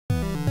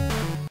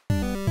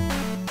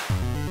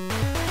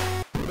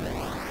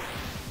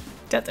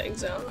Death Egg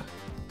Zone.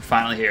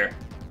 Finally here.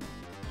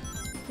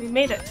 We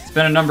made it. It's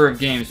been a number of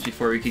games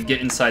before we could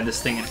get inside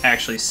this thing and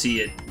actually see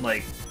it,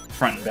 like,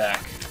 front and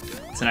back.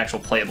 It's an actual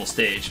playable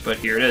stage, but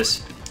here it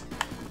is.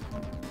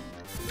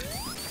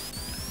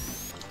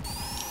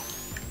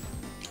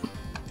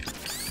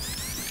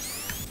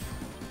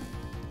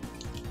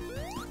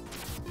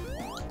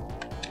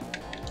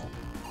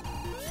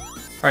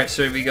 Alright,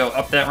 so do we go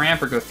up that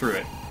ramp or go through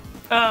it?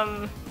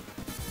 Up.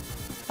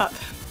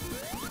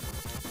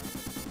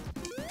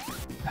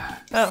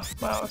 Oh,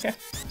 wow, okay.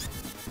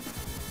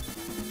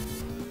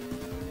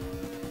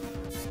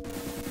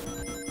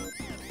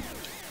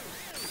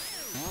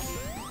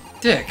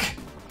 Dick!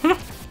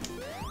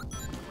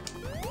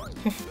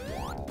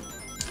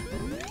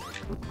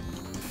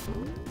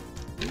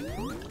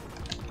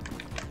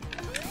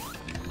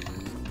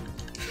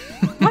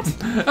 What?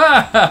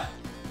 Ah!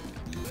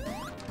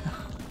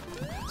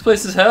 This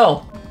place is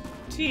hell.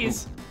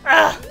 Jeez.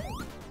 Ah!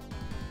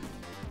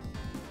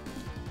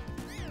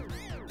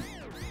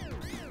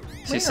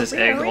 See, it says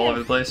egg all over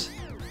the place.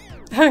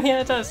 Oh,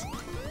 yeah, it does.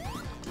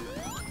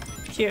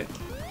 Cute.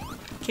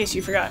 In case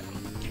you forgot.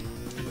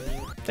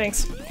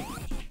 Thanks.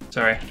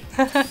 Sorry.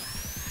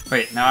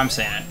 Wait, now I'm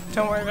saying it.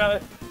 Don't worry about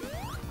it.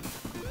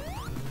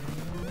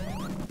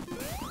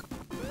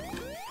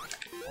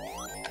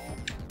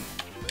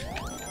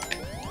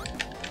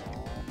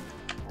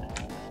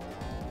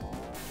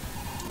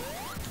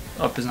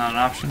 Up is not an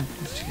option.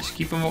 Let's just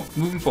keep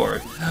moving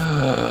forward.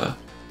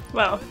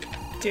 Wow.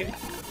 Dude,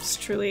 this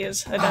truly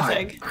is a death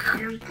egg.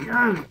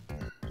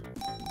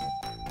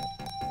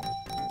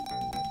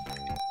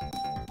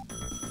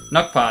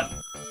 Nuckpot.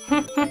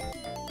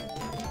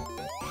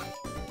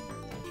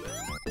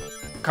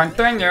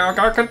 Continue,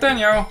 gotta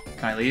continue.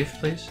 Can I leave,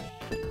 please?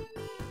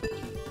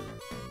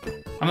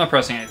 I'm not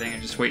pressing anything,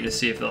 I'm just waiting to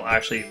see if they'll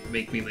actually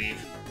make me leave.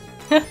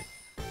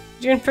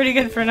 Doing pretty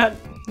good for not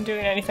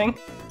doing anything.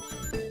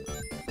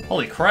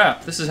 Holy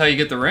crap, this is how you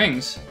get the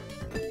rings.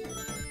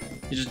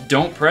 You just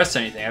don't press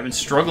anything. I've been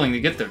struggling to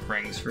get the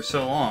rings for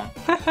so long.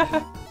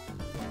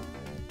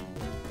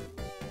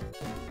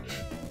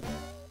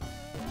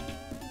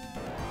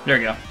 There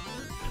we go.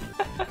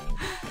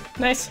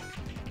 Nice.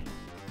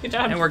 Good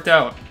job. It worked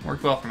out.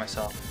 Worked well for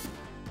myself.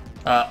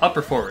 Up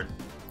or forward?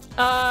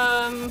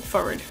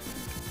 Forward.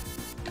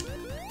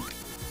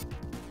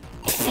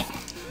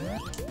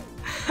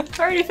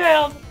 Already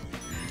failed.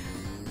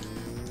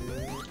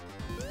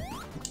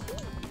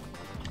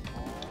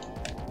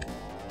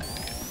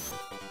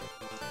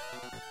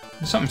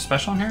 There's something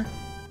special in here?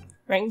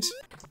 Rings.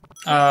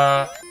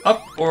 Up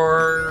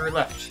or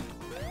left?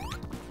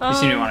 You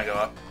seem to want to go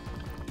up.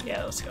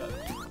 Yeah, let's go up.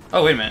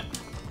 Oh, wait a minute.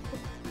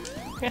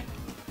 Yeah.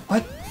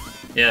 What?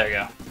 Yeah, there we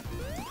go.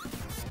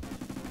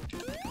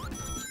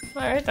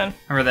 Alright then.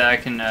 Remember that I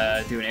can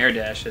do an air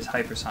dash as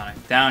hypersonic.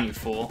 Down, you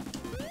fool.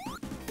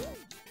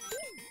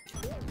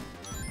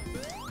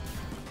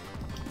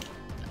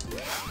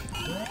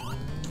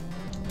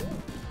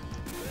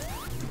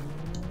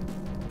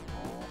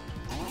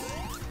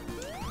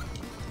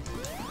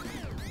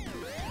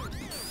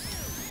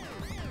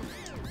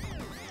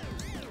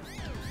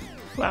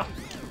 Wow.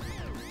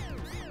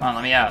 Come on,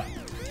 let me out.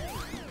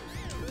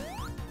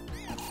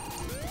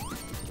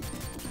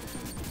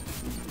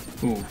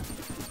 Ooh.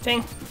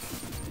 Dang.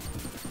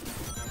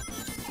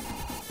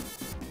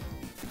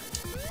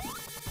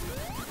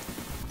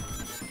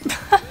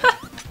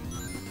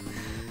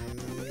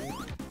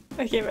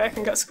 I came back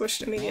and got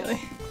squished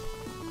immediately.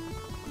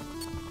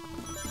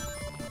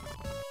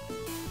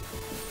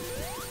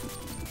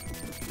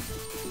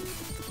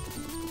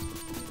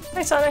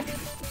 Hi, Sonic.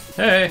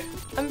 Hey!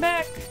 I'm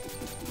back.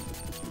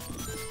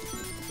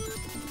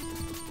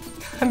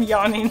 I'm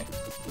yawning.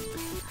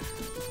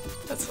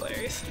 That's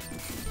hilarious.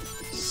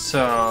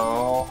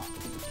 So...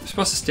 I'm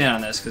supposed to stand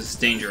on this because it's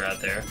danger out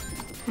there.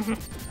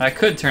 I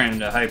could turn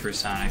into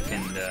hypersonic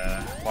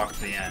and walk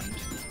to the end.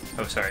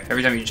 Oh, sorry.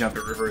 Every time you jump,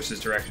 it reverses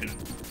direction.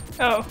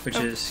 Oh. Which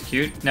is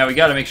cute. Now we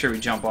gotta make sure we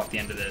jump off the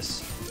end of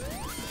this.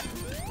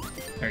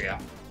 There we go.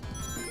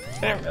 I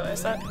didn't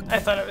realize that. I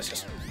thought it was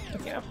just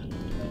looking up.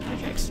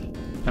 Mechanics.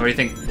 Now what do you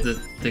think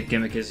the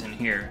gimmick is in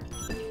here?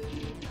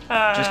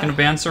 Just gonna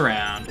bounce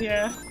around.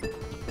 Yeah.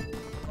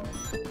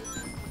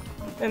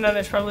 And then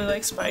there's probably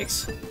like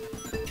spikes.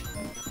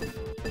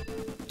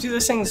 Do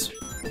those things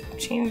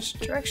change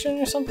direction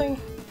or something?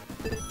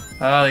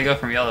 They go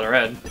from yellow to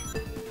red.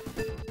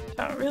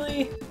 Not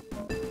really.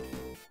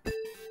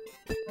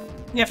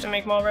 You have to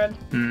make them all red.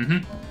 Mm-hmm.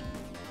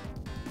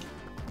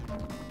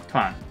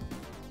 Come on.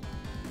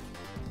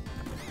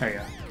 There you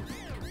go.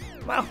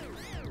 Wow.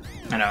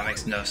 I know, it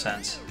makes no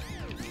sense.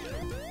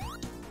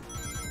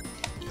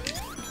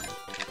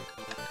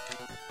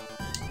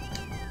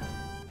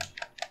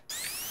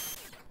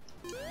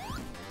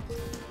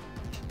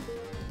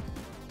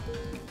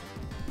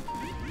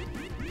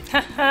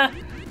 Haha.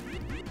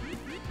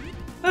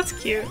 That's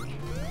cute.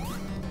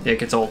 Yeah, it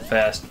gets old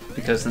fast,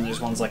 because then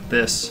there's ones like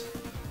this.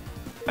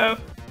 Oh.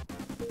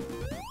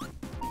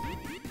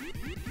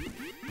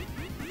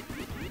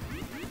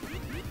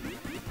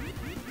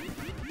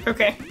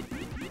 Okay.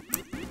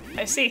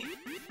 I see.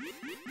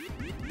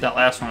 That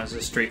last one is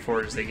as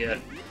straightforward as they get.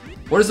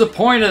 What is the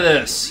point of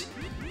this?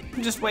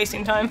 I'm just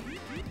wasting time.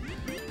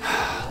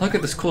 Look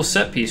at this cool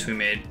set piece we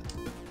made.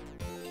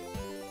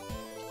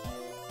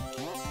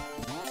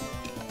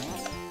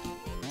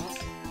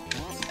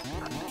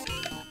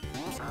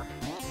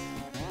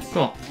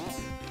 Cool.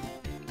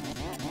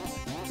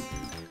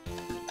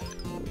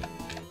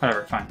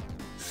 Whatever, fine.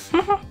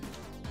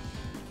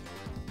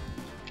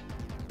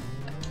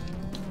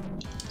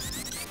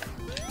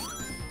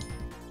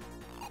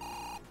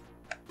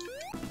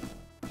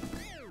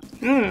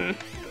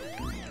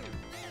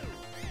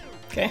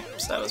 Okay,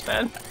 so that was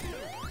bad.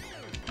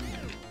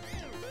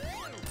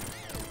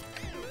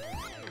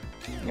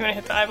 You wanna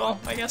hit the eyeball,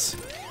 I guess?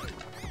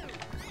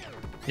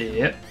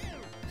 Yep.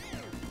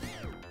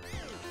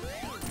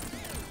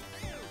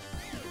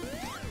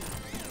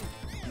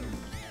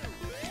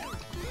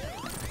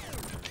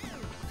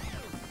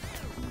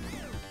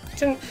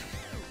 I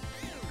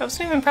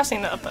wasn't even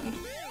pressing the up button.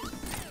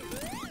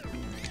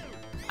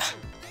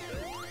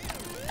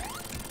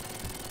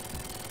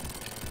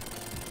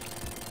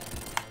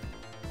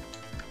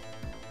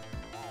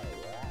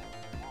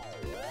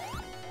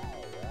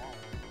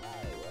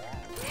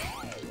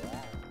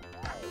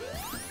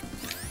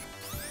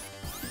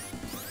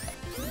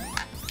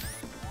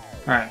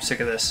 Alright, I'm sick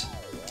of this.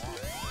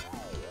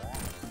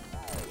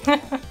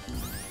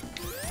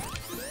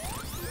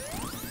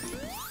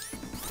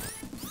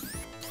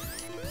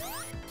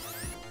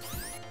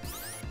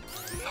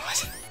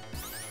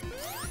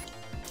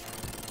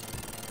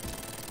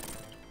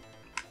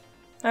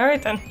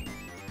 Alright then.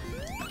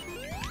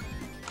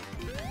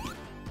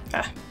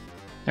 Ah.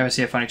 Ever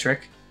see a funny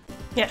trick?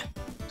 Yeah.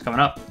 It's coming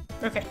up.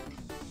 Okay.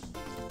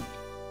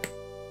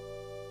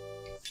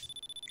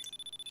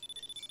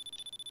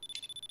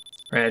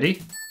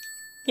 Ready?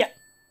 Yeah.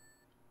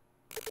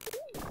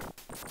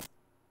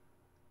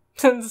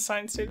 The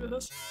sign stayed with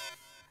us.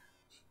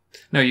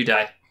 No, you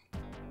die.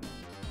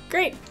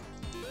 Great.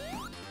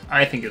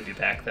 I think you'll be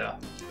back, though.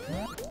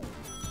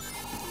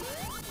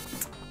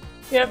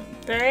 Yep,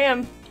 there I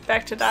am.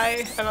 Back to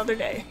die another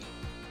day.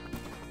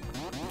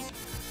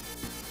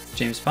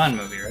 James Bond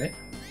movie, right?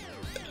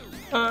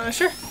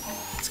 Sure.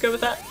 Let's go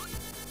with that.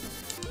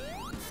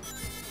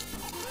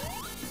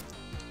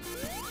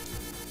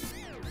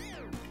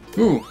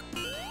 Ooh,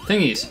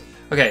 thingies.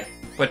 Okay,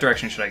 what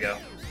direction should I go?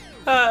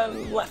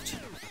 Left.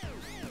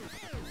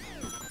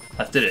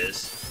 Left it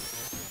is.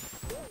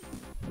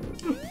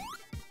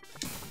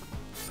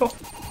 Cool.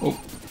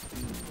 Oh.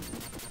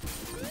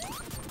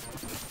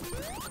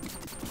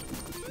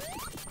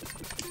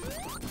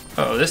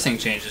 Oh, this thing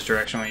changes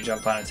direction when you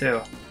jump on it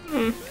too.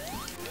 Hmm.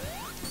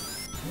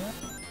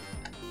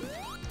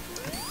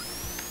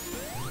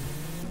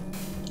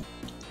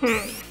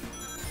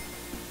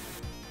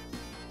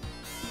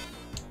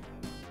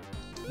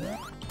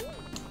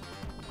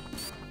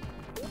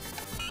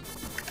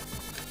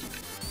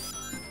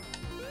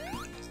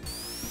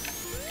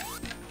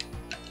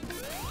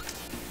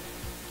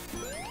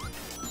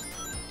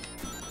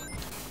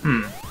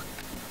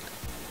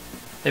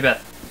 Hey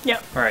Beth.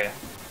 Yep. Where are you?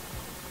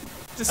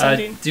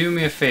 Descending. Do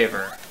me a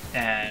favor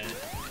and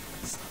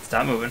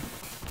stop moving.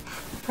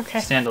 Okay.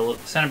 Stand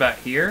about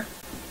here.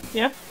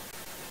 Yeah.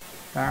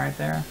 About right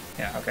there.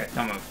 Yeah. Okay.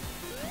 Don't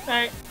move.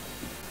 Alright.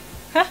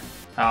 Huh.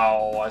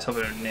 Oh, I was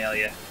hoping it would nail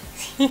you.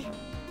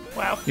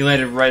 Wow. You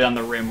landed right on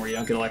the rim where you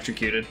don't get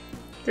electrocuted.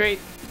 Great.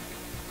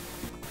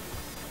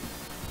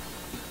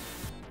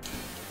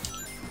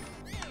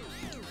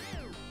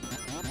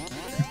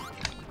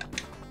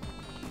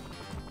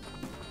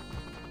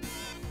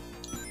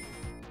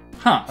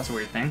 Huh, that's a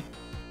weird thing.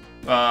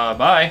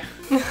 Bye.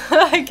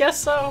 I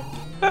guess so.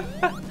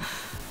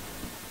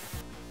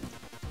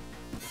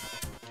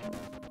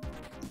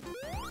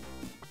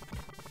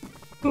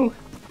 Ooh.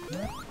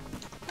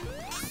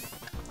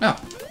 Oh,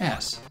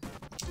 yes.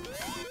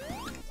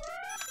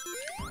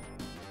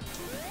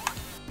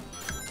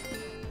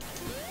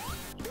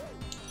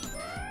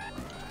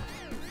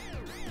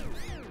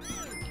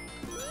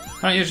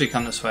 I don't usually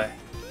come this way.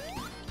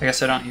 I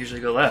guess I don't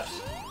usually go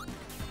left.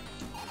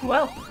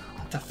 Well.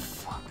 What the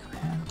fuck,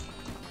 man?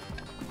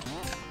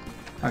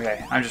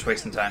 Okay, I'm just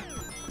wasting time.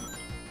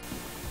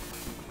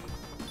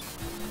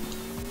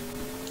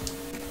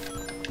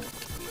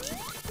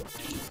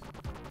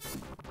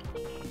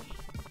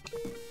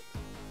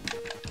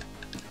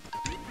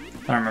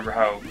 I don't remember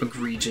how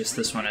egregious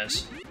this one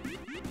is.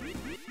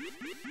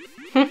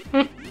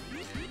 That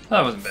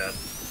wasn't bad.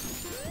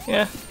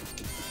 Yeah.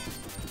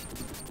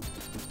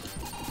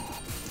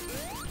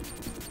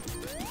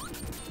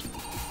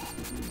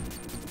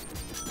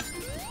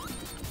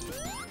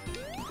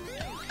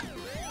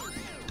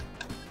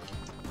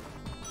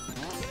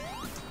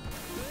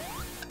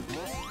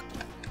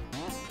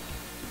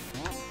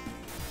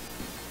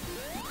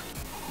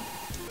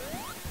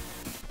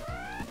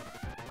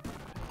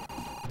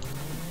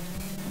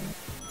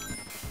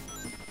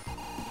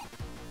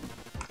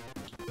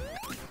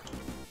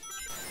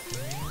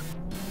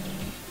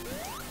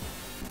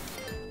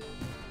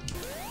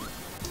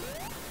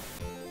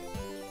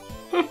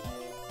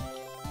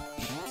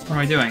 What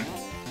am I doing?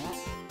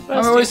 What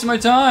I'm else wasting my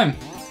time!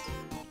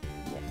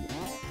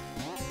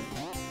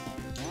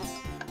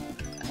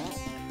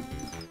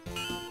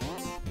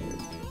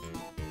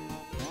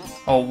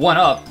 Oh, 1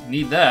 up.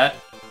 Need that.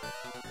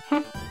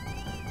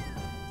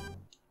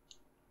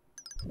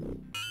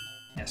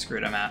 Yeah, screw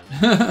it, I'm out.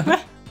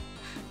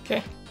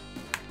 Okay.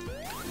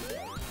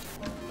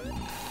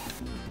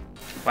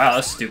 Wow,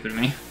 that's stupid of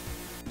me.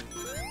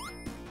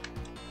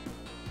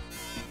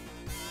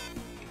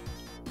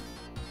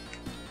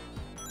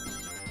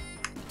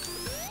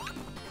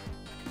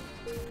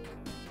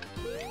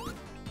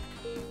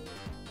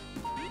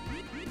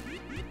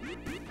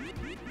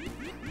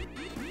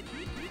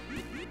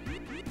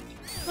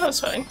 That's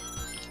fine.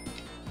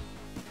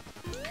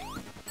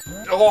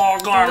 Oh,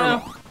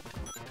 God! No.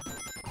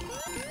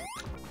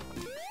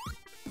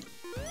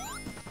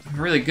 I'm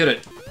really good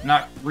at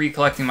not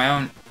recollecting my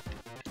own.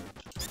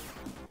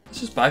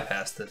 Let's just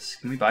bypass this.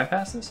 Can we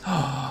bypass this?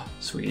 Oh,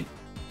 sweet.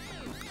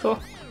 Cool.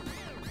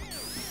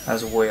 That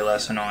was way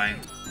less annoying.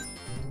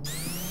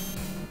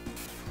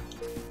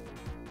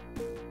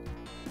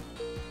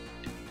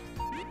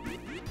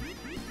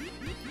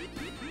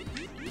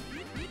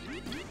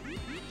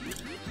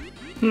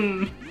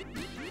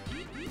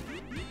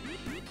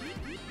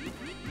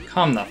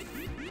 Calm the.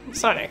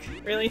 Sonic,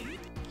 really?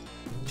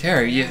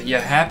 Terry, you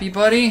happy,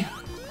 buddy?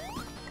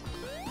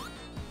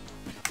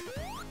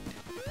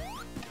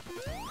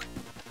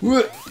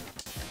 What?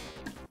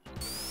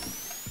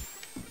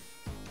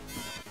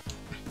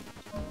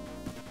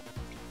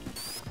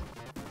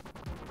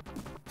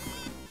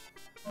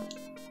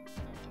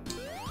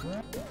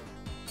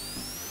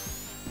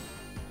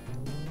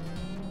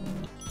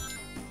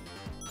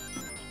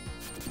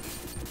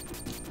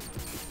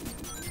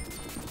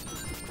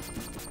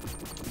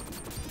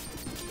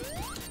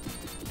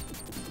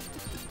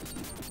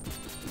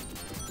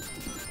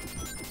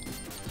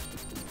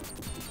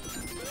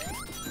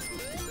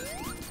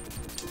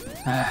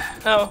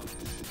 Oh,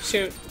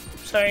 shoot.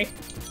 Sorry.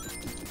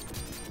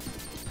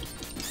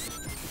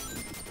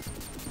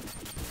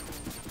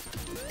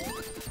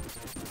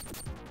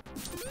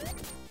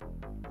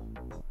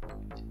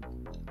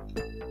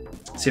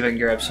 See if I can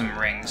grab some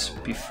rings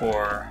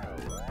before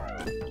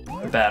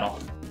the battle.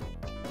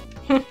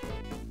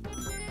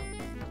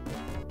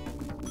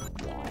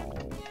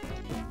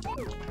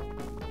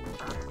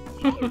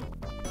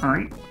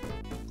 Alright.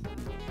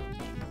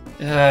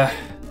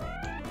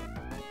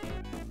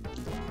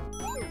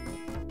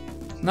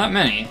 Not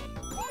many.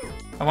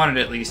 I wanted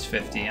at least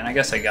 50, and I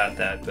guess I got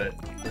that, but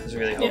I was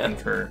really hoping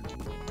for...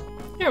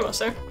 You're almost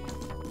there.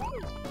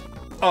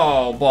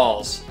 Oh,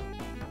 balls.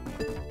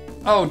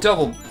 Oh,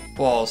 double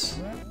balls.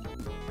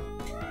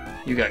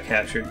 You got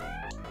captured.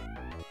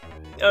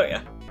 Oh,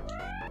 yeah.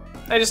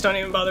 I just don't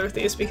even bother with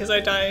these because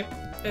I die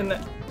in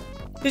the...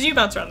 Because you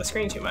bounce around the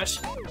screen too much.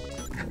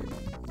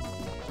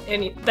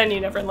 And then you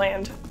never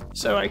land,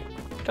 so I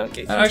don't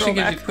get control That actually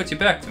back. puts you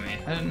back to me.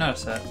 I didn't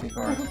notice that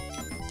before.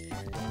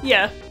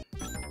 Yeah.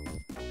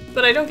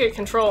 But I don't get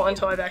control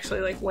until I've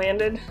actually, like,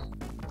 landed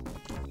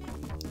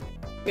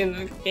in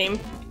the game.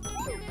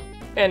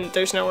 And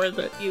there's nowhere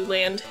that you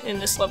land in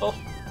this level.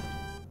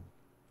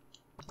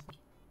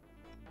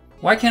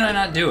 Why can't I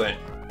not do it?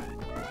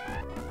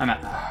 I'm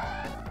out.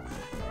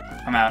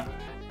 I'm out.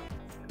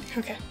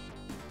 Okay.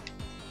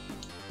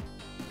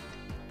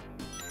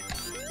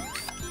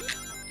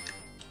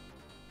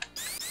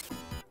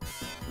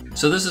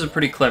 So this is a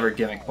pretty clever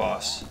gimmick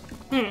boss.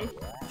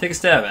 Take a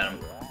stab at him.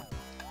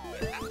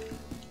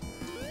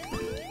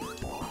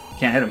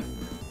 Can't hit him.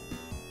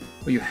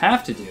 What you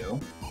have to do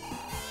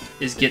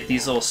is get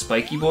these little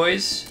spiky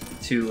boys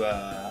to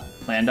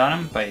land on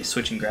him by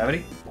switching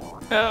gravity.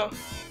 Oh.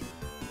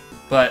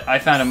 But I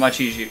found a much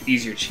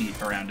easier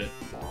cheat around it.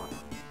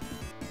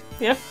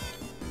 Yeah?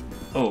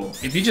 Oh,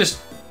 if you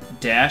just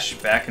dash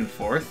back and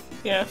forth,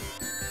 Yeah.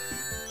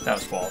 that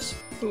was balls.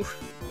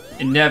 Oof.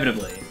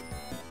 Inevitably,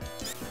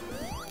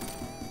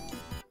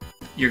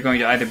 you're going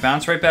to either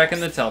bounce right back in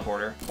the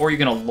teleporter, or you're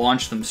going to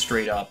launch them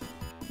straight up.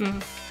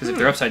 Because if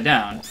they're upside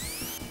down,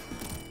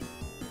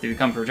 they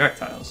become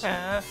projectiles.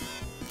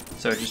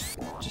 So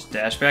just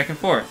dash back and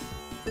forth.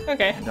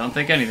 Okay. And don't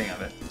think anything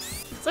of it.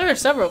 There are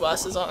several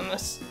bosses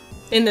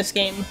in this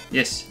game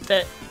Yes.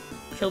 that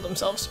kill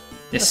themselves.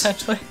 Yes.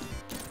 Essentially.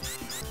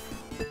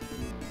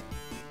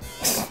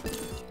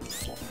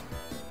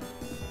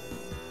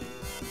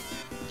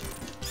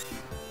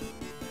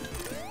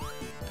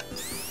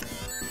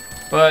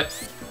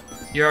 But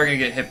you are going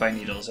to get hit by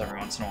needles every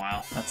once in a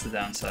while. That's the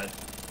downside.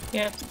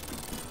 Yeah.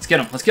 Let's get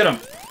him. Let's get him.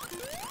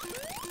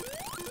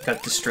 Look how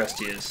distressed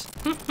he is.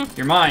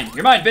 You're mine.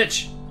 You're mine,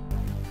 bitch.